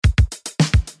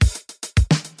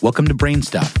Welcome to Brain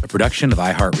Stuff, a production of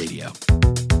iHeartRadio.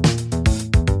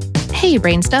 Hey,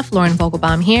 Brain Stuff, Lauren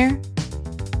Vogelbaum here.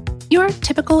 Your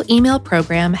typical email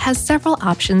program has several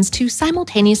options to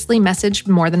simultaneously message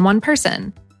more than one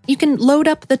person. You can load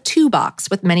up the to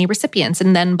box with many recipients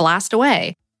and then blast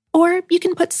away. Or you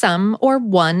can put some or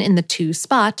one in the to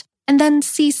spot and then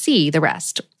CC the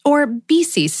rest, or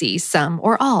BCC some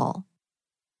or all.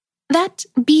 That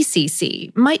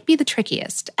BCC might be the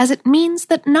trickiest, as it means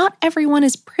that not everyone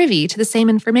is privy to the same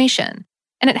information,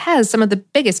 and it has some of the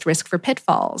biggest risk for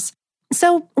pitfalls.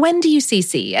 So when do you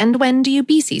CC and when do you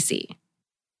BCC?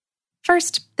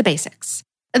 First, the basics.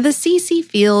 The CC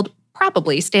field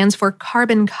probably stands for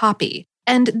carbon copy,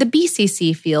 and the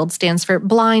BCC field stands for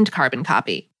blind carbon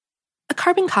copy.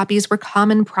 Carbon copies were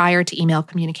common prior to email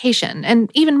communication, and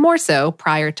even more so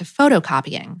prior to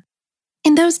photocopying.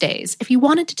 In those days, if you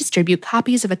wanted to distribute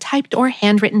copies of a typed or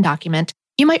handwritten document,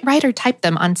 you might write or type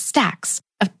them on stacks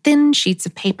of thin sheets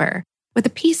of paper, with a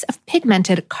piece of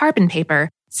pigmented carbon paper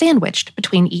sandwiched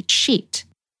between each sheet.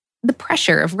 The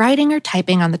pressure of writing or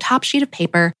typing on the top sheet of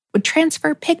paper would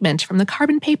transfer pigment from the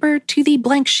carbon paper to the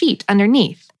blank sheet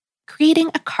underneath, creating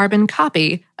a carbon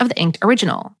copy of the inked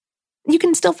original. You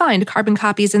can still find carbon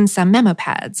copies in some memo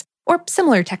pads, or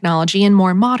similar technology in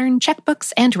more modern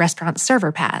checkbooks and restaurant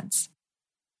server pads.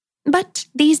 But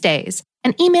these days,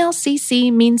 an email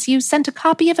CC means you sent a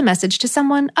copy of a message to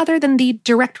someone other than the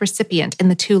direct recipient in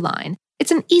the to line.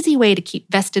 It's an easy way to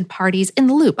keep vested parties in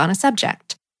the loop on a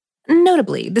subject.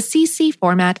 Notably, the CC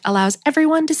format allows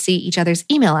everyone to see each other's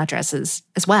email addresses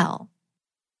as well.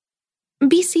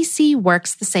 BCC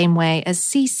works the same way as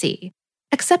CC,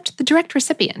 except the direct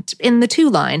recipient in the to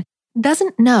line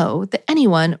doesn't know that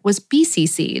anyone was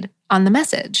BCC'd on the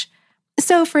message.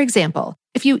 So, for example,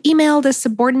 if you emailed a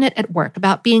subordinate at work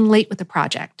about being late with a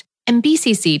project and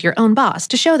BCC'd your own boss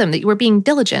to show them that you were being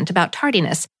diligent about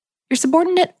tardiness, your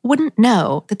subordinate wouldn't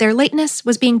know that their lateness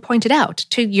was being pointed out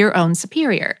to your own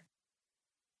superior.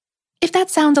 If that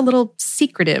sounds a little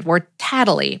secretive or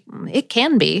tattly, it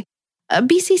can be.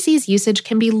 BCC's usage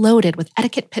can be loaded with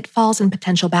etiquette pitfalls and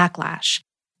potential backlash.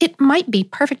 It might be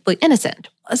perfectly innocent,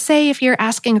 say if you're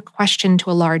asking a question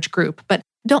to a large group, but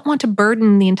don't want to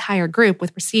burden the entire group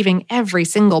with receiving every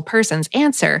single person's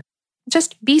answer,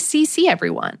 just BCC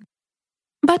everyone.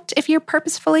 But if you're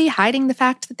purposefully hiding the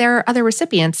fact that there are other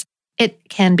recipients, it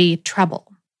can be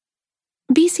trouble.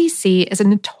 BCC is a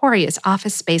notorious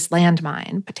office space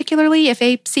landmine, particularly if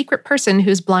a secret person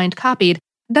who's blind copied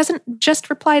doesn't just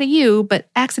reply to you, but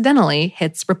accidentally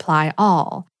hits reply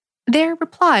all. Their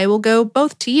reply will go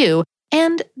both to you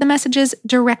and the message's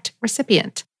direct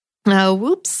recipient.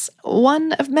 Whoops,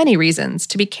 one of many reasons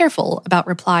to be careful about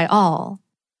reply all.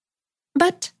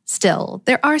 But still,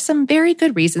 there are some very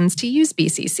good reasons to use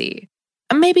BCC.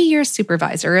 Maybe you're a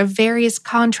supervisor of various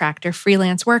contract or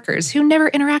freelance workers who never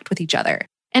interact with each other,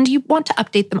 and you want to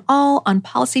update them all on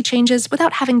policy changes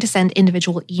without having to send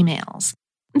individual emails.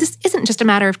 This isn't just a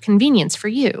matter of convenience for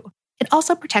you. It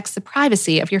also protects the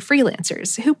privacy of your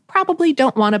freelancers, who probably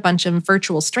don't want a bunch of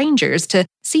virtual strangers to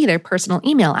see their personal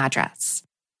email address.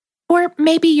 Or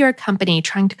maybe you're a company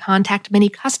trying to contact many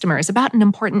customers about an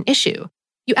important issue.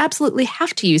 You absolutely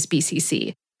have to use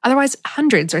BCC, otherwise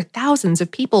hundreds or thousands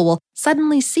of people will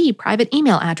suddenly see private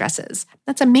email addresses.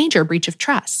 That's a major breach of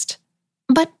trust.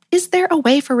 But is there a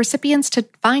way for recipients to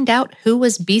find out who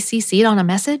was BCC'd on a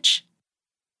message?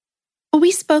 We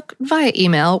spoke via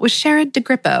email with Sherrod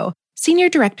DeGrippo, Senior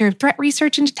Director of Threat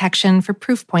Research and Detection for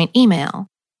Proofpoint Email.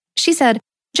 She said,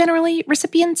 generally,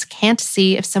 recipients can't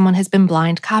see if someone has been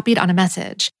blind copied on a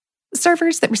message.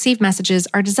 Servers that receive messages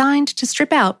are designed to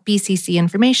strip out BCC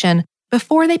information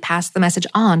before they pass the message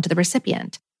on to the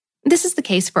recipient. This is the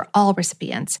case for all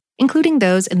recipients, including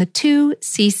those in the to,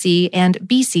 CC, and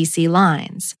BCC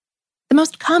lines. The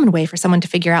most common way for someone to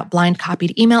figure out blind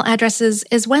copied email addresses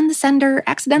is when the sender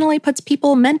accidentally puts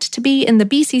people meant to be in the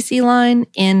BCC line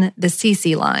in the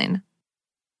CC line.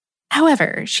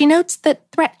 However, she notes that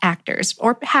threat actors,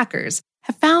 or hackers,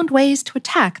 have found ways to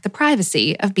attack the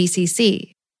privacy of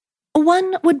BCC.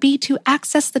 One would be to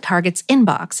access the target's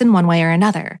inbox in one way or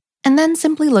another, and then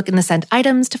simply look in the sent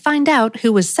items to find out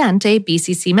who was sent a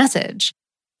BCC message.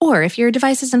 Or if your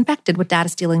device is infected with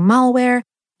data-stealing malware,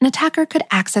 an attacker could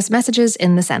access messages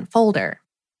in the sent folder.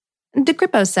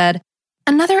 DeGrippo said,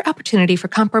 another opportunity for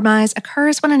compromise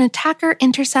occurs when an attacker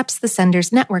intercepts the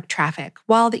sender's network traffic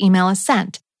while the email is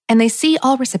sent, and they see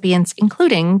all recipients,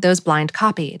 including those blind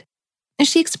copied.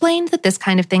 She explained that this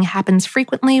kind of thing happens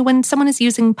frequently when someone is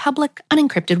using public,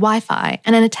 unencrypted Wi-Fi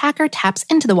and an attacker taps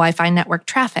into the Wi-Fi network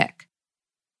traffic.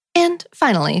 And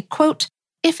finally, quote,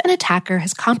 If an attacker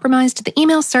has compromised the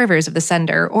email servers of the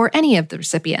sender or any of the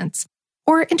recipients,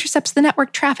 or intercepts the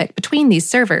network traffic between these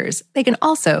servers, they can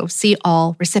also see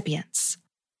all recipients.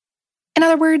 In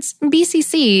other words,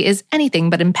 BCC is anything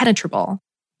but impenetrable.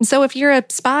 So if you're a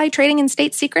spy trading in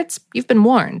state secrets, you've been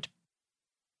warned.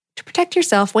 To protect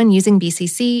yourself when using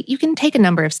BCC, you can take a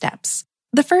number of steps.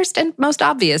 The first and most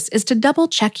obvious is to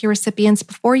double-check your recipients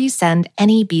before you send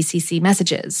any BCC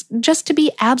messages, just to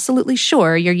be absolutely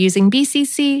sure you're using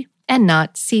BCC and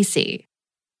not CC.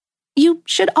 You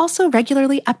should also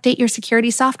regularly update your security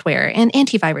software and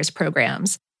antivirus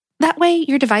programs. That way,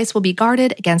 your device will be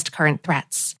guarded against current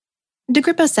threats.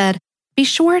 DeGrippo said, "Be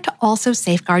sure to also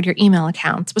safeguard your email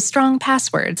accounts with strong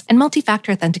passwords and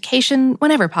multi-factor authentication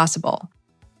whenever possible.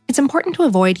 It's important to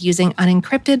avoid using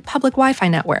unencrypted public Wi-Fi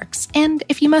networks, and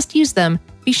if you must use them,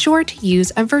 be sure to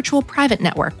use a virtual private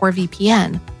network or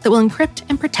VPN that will encrypt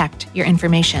and protect your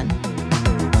information."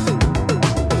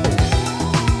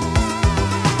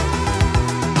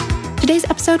 Today's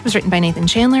episode was written by Nathan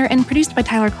Chandler and produced by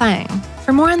Tyler Klang.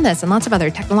 For more on this and lots of other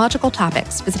technological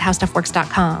topics, visit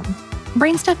howstuffworks.com.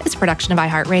 Brainstuff is a production of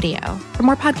iHeartRadio. For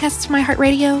more podcasts from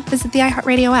iHeartRadio, visit the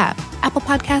iHeartRadio app, Apple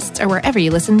Podcasts, or wherever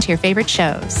you listen to your favorite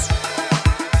shows.